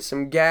early, get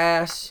some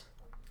gas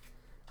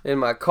in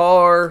my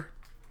car.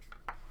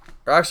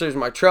 Or actually, it was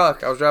my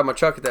truck. I was driving my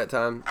truck at that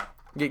time.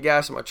 Get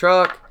gas in my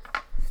truck.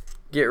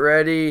 Get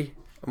ready.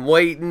 I'm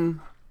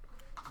waiting.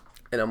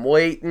 And I'm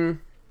waiting.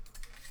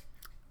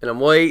 And I'm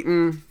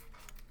waiting.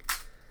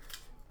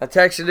 I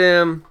texted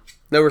him.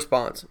 No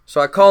response.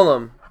 So I call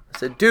him. I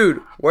said,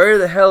 dude, where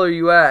the hell are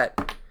you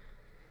at?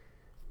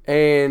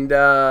 And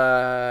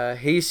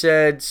he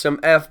said some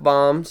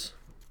F-bombs.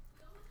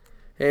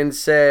 And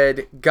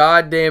said,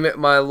 God damn it,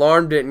 my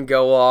alarm didn't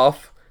go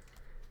off.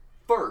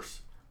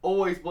 First,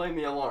 always blame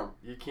the alarm.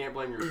 You can't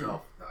blame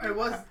yourself. It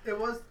was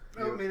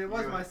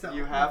myself.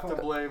 You My have to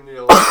fault. blame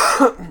the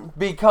alarm.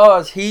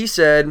 Because he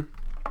said,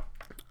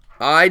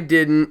 I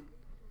didn't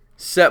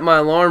set my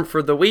alarm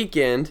for the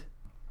weekend.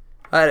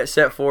 I had it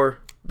set for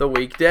the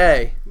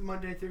weekday.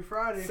 Monday through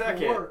Friday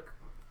Second. for work.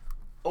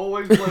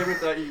 Always blame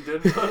it that you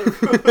didn't put it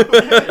for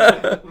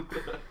the weekend.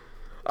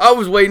 I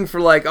was waiting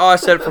for I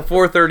set it for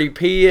 4:30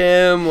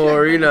 p.m.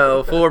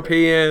 or, 4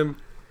 p.m.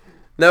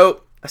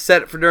 Nope, I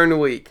set it for during the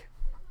week.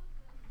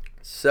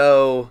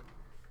 So,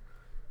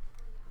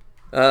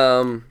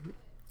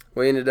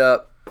 we ended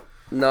up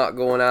not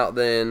going out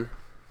then.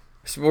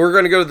 So we're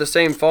going to go to the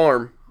same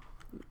farm.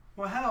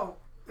 Well, hell,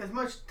 as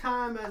much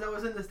time as I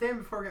was in the stand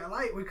before it got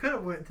light, we could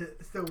have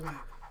still went.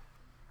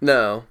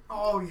 No.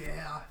 Oh,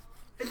 yeah.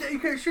 You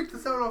could shoot the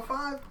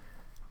 7:05.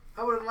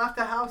 I would have left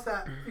the house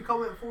you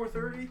called me at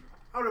 4:30.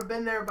 I would have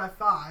been there by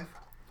 5.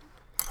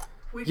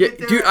 Yeah,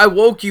 dude, I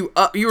woke you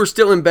up. You were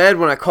still in bed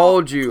when I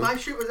called you. My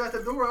shoot was at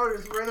the door. I would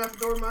have just ran out the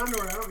door with my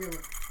underwear. I don't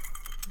give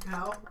a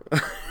hell.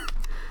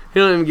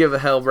 You don't even give a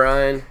hell,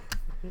 Brian.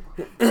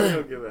 I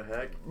don't give a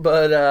heck.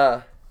 But,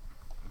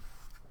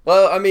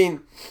 well, I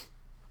mean,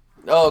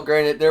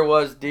 granted, there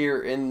was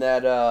deer in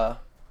that,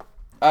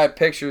 I had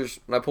pictures.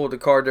 When I pulled the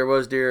card, there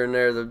was deer in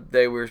there the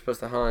day we were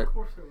supposed to hunt. Of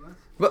course there was.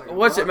 But Like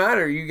what's buck? it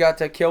matter? You got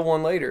to kill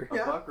one later. A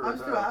Yeah, buck or a I'm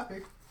still doe?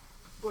 happy.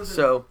 Was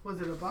it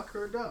a buck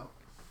or a doe?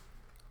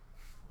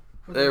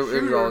 Was It a was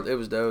shooter? it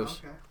was those.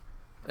 Okay.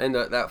 And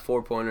that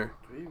 4-pointer.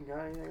 Do you even got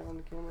anything on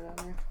the camera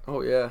down here?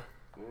 Oh, yeah.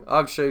 Yeah.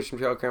 I'll show you some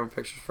trail camera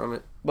pictures from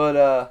it. But,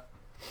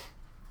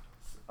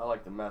 I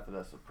like the method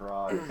of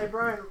surprise. Hey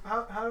Brian,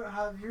 how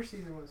have your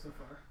season went so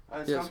far?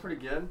 It Yes. sounds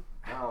pretty good.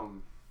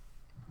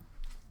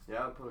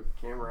 Yeah, I put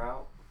a camera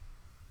out.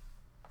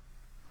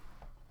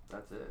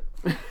 That's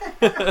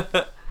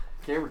it.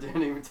 Camera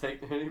didn't even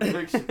take any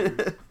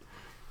pictures.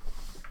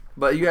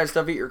 But you had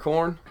stuff eat your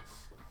corn?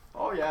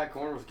 Oh yeah,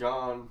 corn was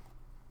gone.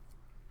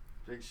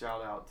 Big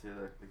shout out to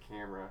the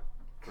camera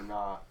for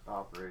not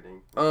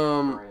operating.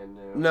 Brand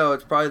new. No,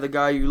 it's probably the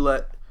guy you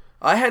let.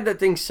 I had that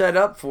thing set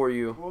up for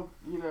you. Well,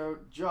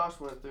 Josh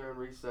went through and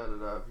reset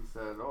it up. He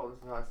said, "Oh, this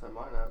is how I set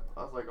mine up."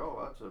 I was like, "Oh,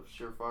 that's a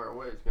surefire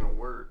way it's gonna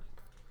work."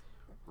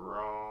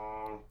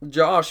 Wrong.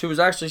 Josh, who was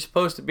actually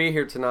supposed to be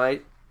here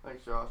tonight.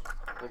 Thanks, Josh.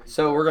 Thank you.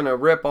 So we're gonna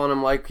rip on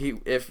him like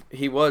if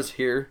he was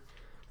here.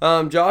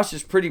 Josh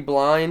is pretty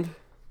blind,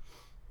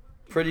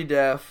 pretty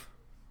deaf.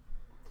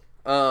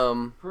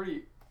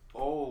 Pretty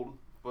old,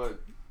 but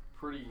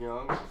pretty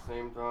young at the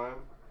same time.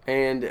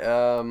 And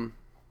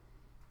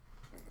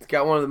he's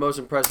got one of the most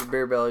impressive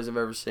beer bellies I've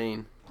ever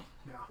seen.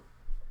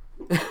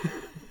 Yeah.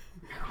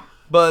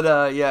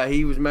 But yeah,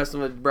 he was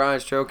messing with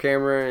Brian's trail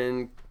camera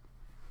and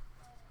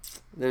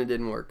then it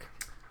didn't work.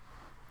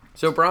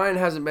 So Brian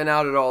hasn't been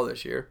out at all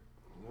this year.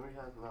 No, he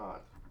has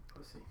not.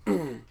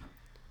 Pussy.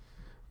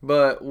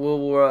 But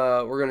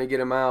we're gonna get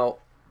him out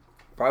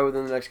probably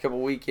within the next couple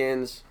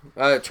weekends.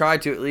 I try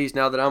to, at least,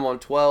 now that I'm on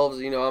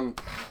 12s. I'm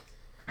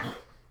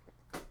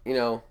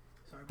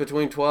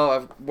between 12.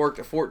 I've worked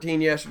at 14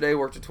 yesterday,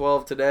 worked at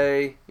 12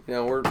 today.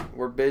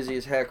 We're busy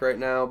as heck right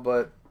now,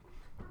 but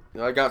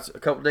I got a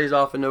couple days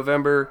off in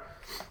November.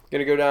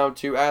 Gonna go down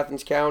to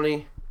Athens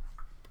County,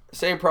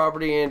 same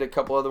property and a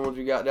couple other ones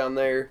we got down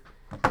there,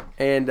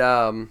 and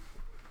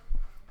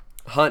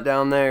hunt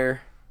down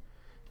there.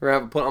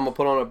 I'm gonna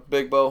put on a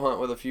big bow hunt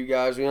with a few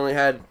guys. We only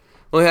had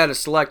a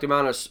select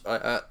amount of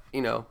I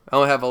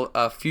only have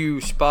a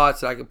few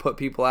spots that I can put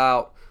people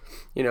out,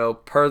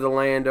 per the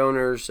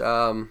landowner's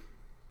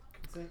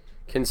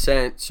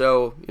consent.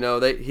 So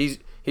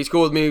he's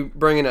cool with me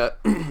bringing a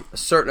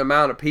certain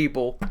amount of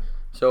people.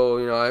 So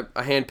I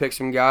handpicked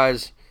some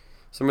guys,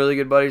 some really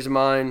good buddies of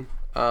mine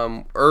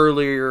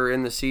earlier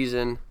in the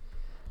season,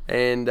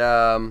 and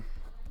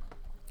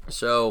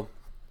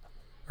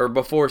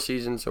before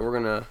season. So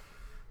we're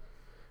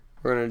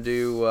gonna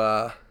do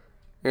a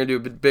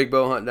big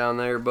bow hunt down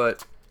there.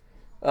 But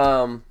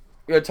we're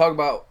gonna talk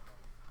about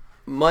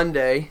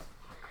Monday.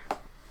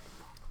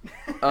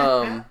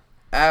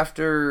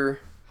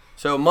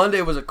 So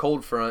Monday was a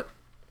cold front.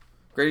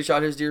 Grady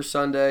shot his deer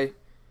Sunday.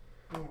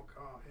 Oh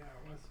god, yeah,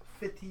 it was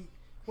 50.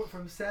 Went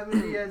from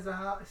 70 as a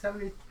high,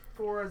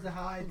 74 as a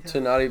high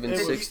To not even It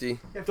was 60.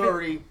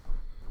 30,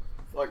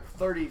 like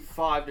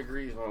 35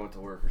 degrees when I went to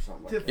work or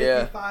something like to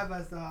that. 55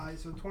 as the high,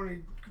 so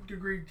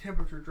 20-degree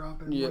temperature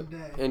drop in Yeah. one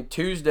day. And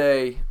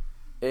Tuesday,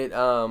 it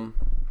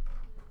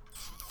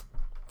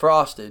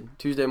frosted.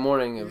 Tuesday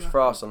morning, it was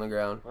frost on the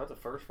ground. Was that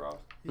the first frost?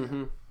 Yeah.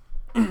 Mm-hmm.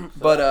 So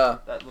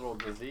But that little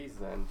disease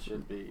then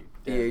should be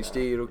dead EHD,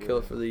 now. it'll kill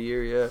it for the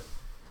year, yeah.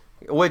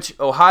 Which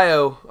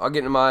Ohio, I'll get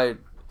into my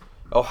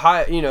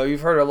Ohio.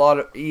 You've heard a lot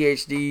of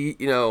EHD.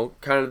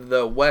 Kind of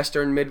the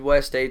western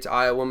Midwest states: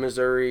 Iowa,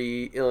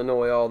 Missouri,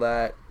 Illinois, all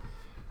that.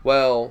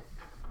 Well,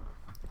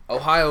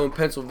 Ohio and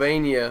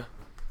Pennsylvania,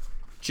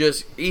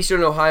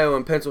 eastern Ohio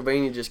and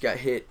Pennsylvania just got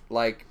hit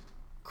like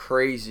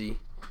crazy.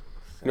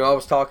 I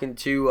was talking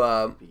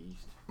to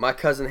my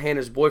cousin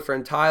Hannah's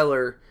boyfriend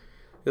Tyler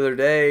the other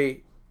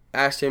day.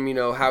 Asked him,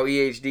 how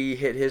EHD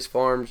hit his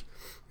farms.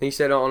 And he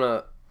said on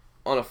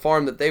a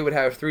farm that they would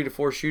have 3 to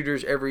 4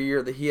 shooters every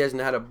year, that he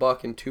hasn't had a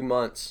buck in 2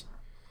 months.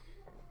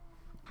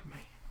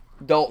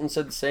 Dalton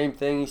said the same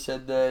thing. He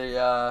said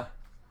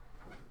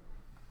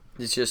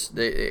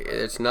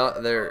it's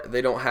not there.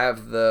 They don't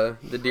have the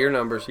deer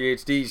numbers.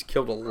 EHD's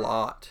killed a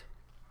lot.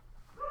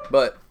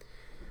 But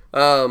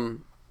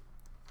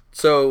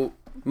so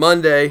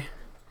Monday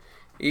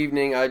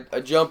evening, I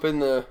jump in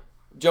the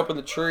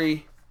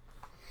tree.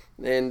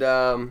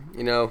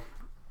 and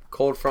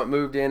cold front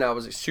moved in. I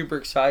was super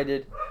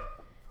excited,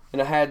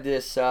 and I had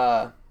this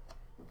right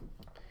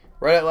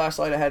at last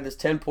light. I had this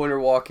 10-pointer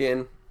walk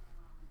in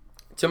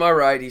to my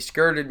right. He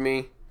skirted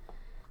me.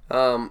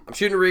 I'm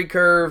shooting a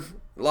recurve.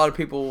 A lot of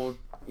people,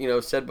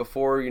 said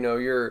before,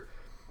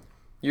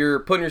 you're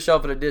putting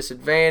yourself at a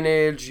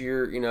disadvantage.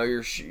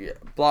 You're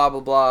blah blah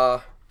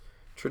blah.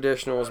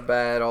 Traditional is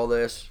bad. All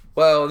this.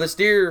 Well, this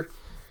deer,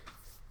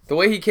 the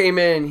way he came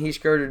in, he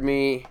skirted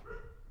me.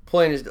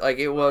 Plain as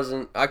it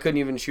wasn't. I couldn't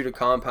even shoot a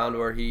compound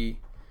where he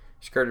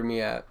skirted me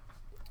at.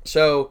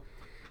 So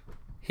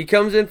he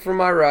comes in from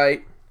my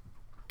right,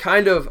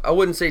 kind of. I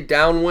wouldn't say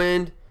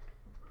downwind,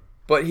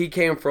 but he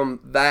came from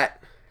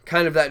that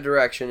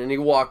direction, and he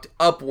walked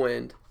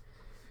upwind.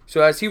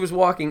 So as he was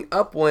walking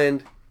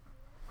upwind,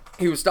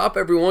 he would stop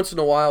every once in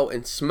a while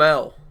and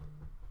smell.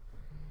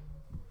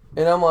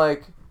 And I'm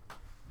like,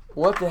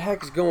 what the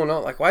heck is going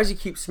on? Like, why does he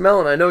keep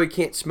smelling? I know he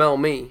can't smell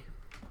me.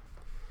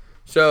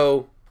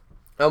 So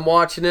I'm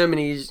watching him, and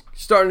he's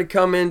starting to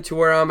come into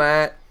where I'm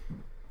at.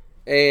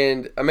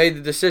 And I made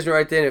the decision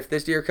right then, if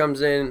this deer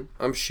comes in,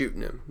 I'm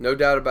shooting him. No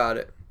doubt about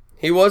it.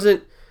 He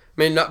wasn't,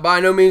 by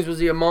no means was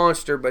he a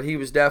monster, but he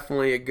was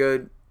definitely a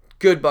good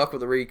buck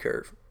with a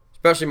recurve.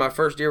 Especially my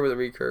first deer with a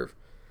recurve.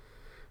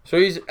 So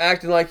he's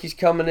acting like he's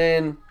coming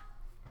in,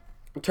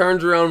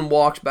 turns around and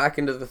walks back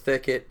into the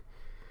thicket.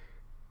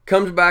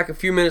 Comes back a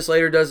few minutes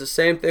later, does the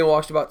same thing,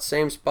 walks about the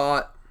same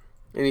spot,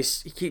 and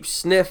he keeps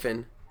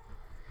sniffing.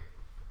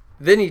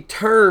 Then he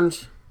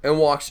turns and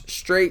walks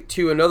straight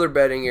to another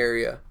bedding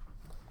area.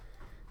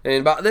 And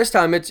about this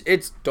time,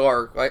 it's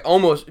dark, like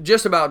almost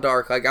just about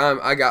dark. Like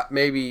I got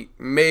maybe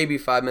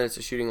 5 minutes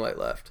of shooting light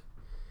left.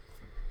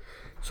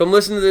 So I'm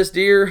listening to this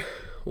deer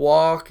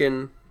walk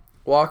and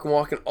walk.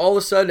 All of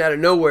a sudden, out of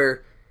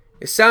nowhere,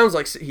 it sounds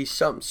like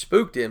something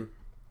spooked him.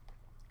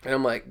 And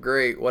I'm like,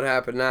 great, what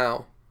happened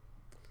now?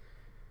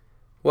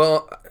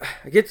 Well,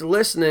 I get to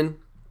listening,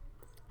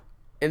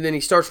 and then he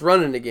starts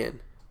running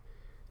again.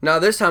 Now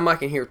this time I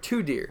can hear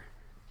 2 deer.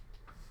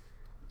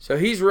 So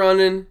he's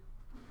running,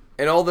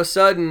 and all of a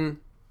sudden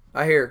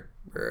I hear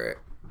brr,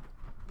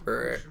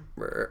 brr,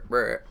 brr,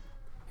 brr.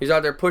 He's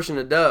out there pushing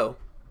the doe.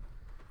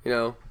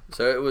 So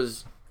it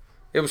was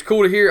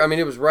cool to hear. I mean,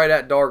 it was right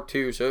at dark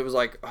too, so it was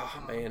like,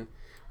 oh man,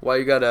 why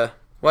you gotta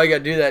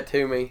do that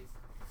to me?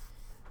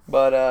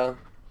 But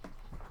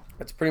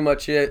that's pretty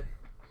much it.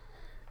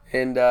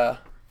 And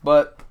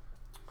but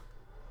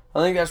I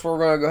think that's where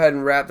we're gonna go ahead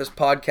and wrap this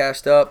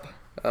podcast up.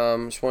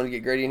 Just wanted to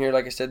get Grady in here.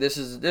 Like I said, this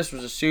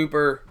was a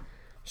super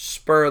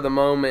spur of the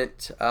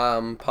moment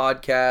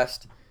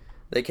podcast.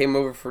 They came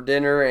over for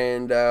dinner,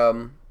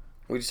 and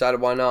we decided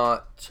why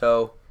not.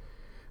 So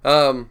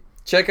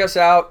check us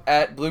out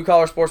at Blue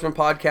Collar Sportsman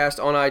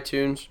Podcast on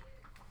iTunes.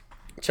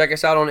 Check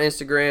us out on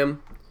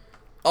Instagram.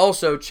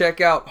 Also, check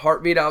out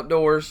Heartbeat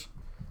Outdoors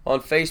on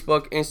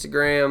Facebook,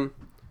 Instagram.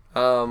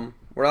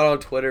 We're not on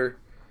Twitter.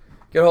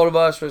 Get a hold of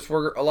us. That's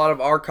where a lot of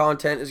our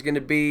content is going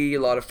to be. A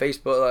lot of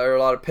Facebook, or a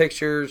lot of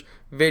pictures,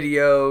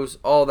 videos,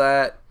 all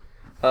that.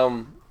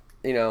 We're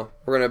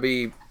going to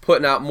be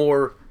putting out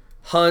more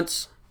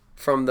hunts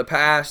from the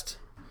past,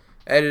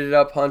 edited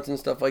up hunts and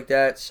stuff like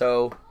that.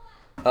 So,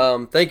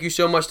 thank you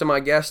so much to my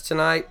guests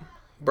tonight,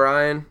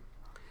 Brian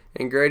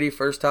and Grady,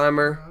 first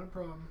timer. Not a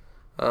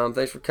problem.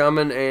 Thanks for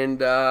coming, and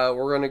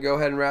we're going to go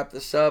ahead and wrap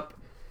this up.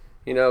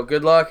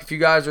 Good luck. If you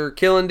guys are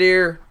killing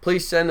deer,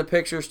 please send the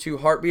pictures to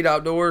Heartbeat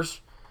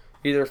Outdoors,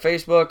 either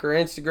Facebook or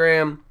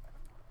Instagram.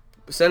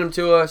 Send them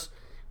to us.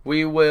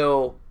 We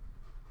will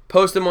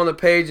post them on the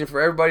page, and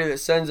for everybody that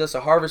sends us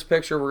a harvest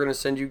picture, we're going to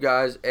send you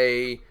guys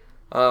a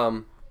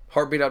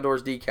Heartbeat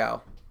Outdoors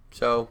decal.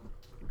 So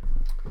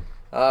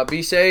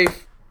be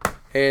safe,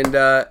 and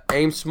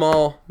aim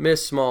small,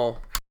 miss small.